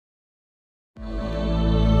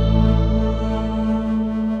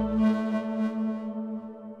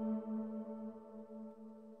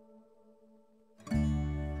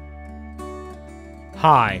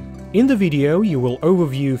Hi! In the video you will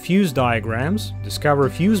overview fuse diagrams, discover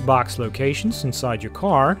fuse box locations inside your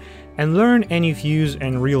car, and learn any fuse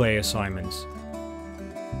and relay assignments.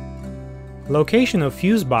 Location of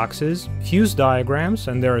fuse boxes, fuse diagrams,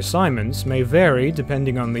 and their assignments may vary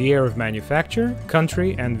depending on the year of manufacture,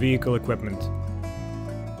 country, and vehicle equipment.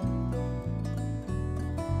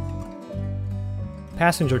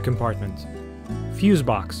 Passenger compartment. Fuse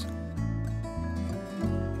box.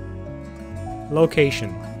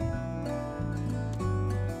 Location.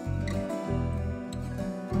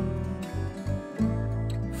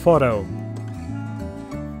 Photo.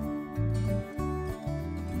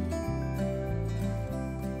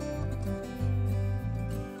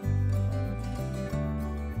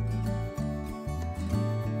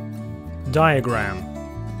 Diagram.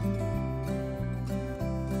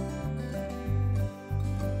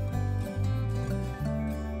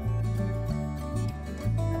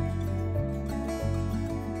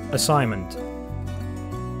 Assignment.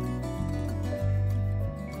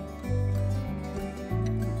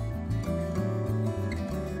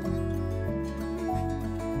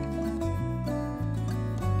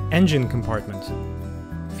 Engine compartment.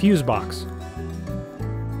 Fuse box.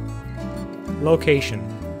 Location.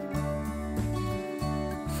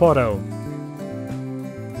 Photo.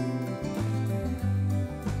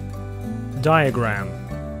 Diagram.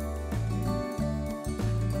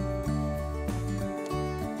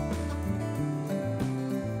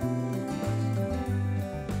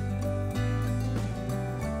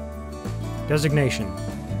 Designation.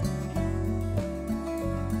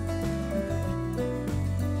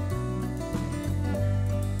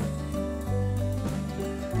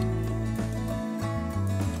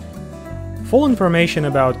 Full information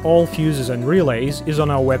about all fuses and relays is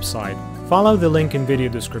on our website. Follow the link in video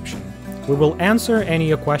description. We will answer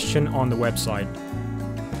any question on the website.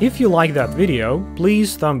 If you like that video,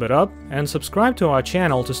 please thumb it up and subscribe to our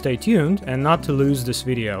channel to stay tuned and not to lose this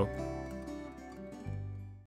video.